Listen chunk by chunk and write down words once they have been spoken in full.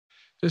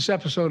This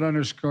episode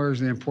underscores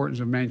the importance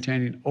of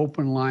maintaining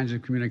open lines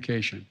of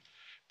communication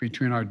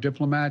between our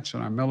diplomats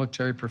and our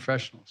military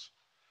professionals.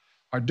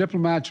 Our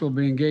diplomats will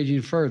be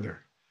engaging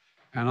further,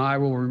 and I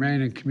will remain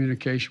in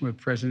communication with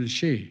President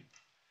Xi.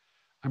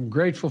 I'm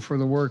grateful for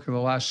the work of the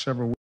last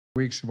several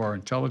weeks of our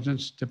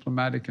intelligence,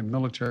 diplomatic, and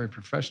military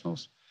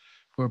professionals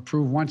who have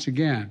proved once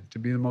again to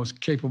be the most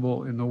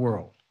capable in the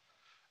world.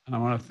 And I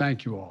want to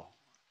thank you all.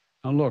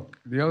 Now look,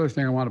 the other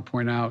thing I want to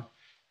point out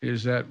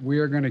is that we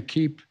are going to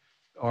keep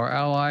our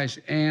allies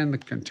and the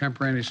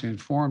contemporaneously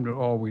informed of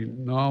all we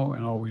know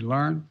and all we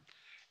learn.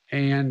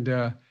 And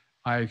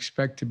I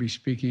expect to be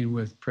speaking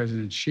with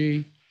President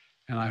Xi,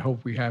 and I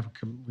hope we are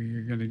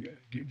going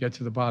to get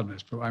to the bottom of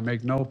this. But I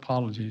make no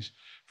apologies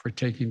for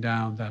taking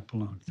down that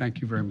balloon.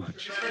 Thank you very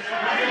much.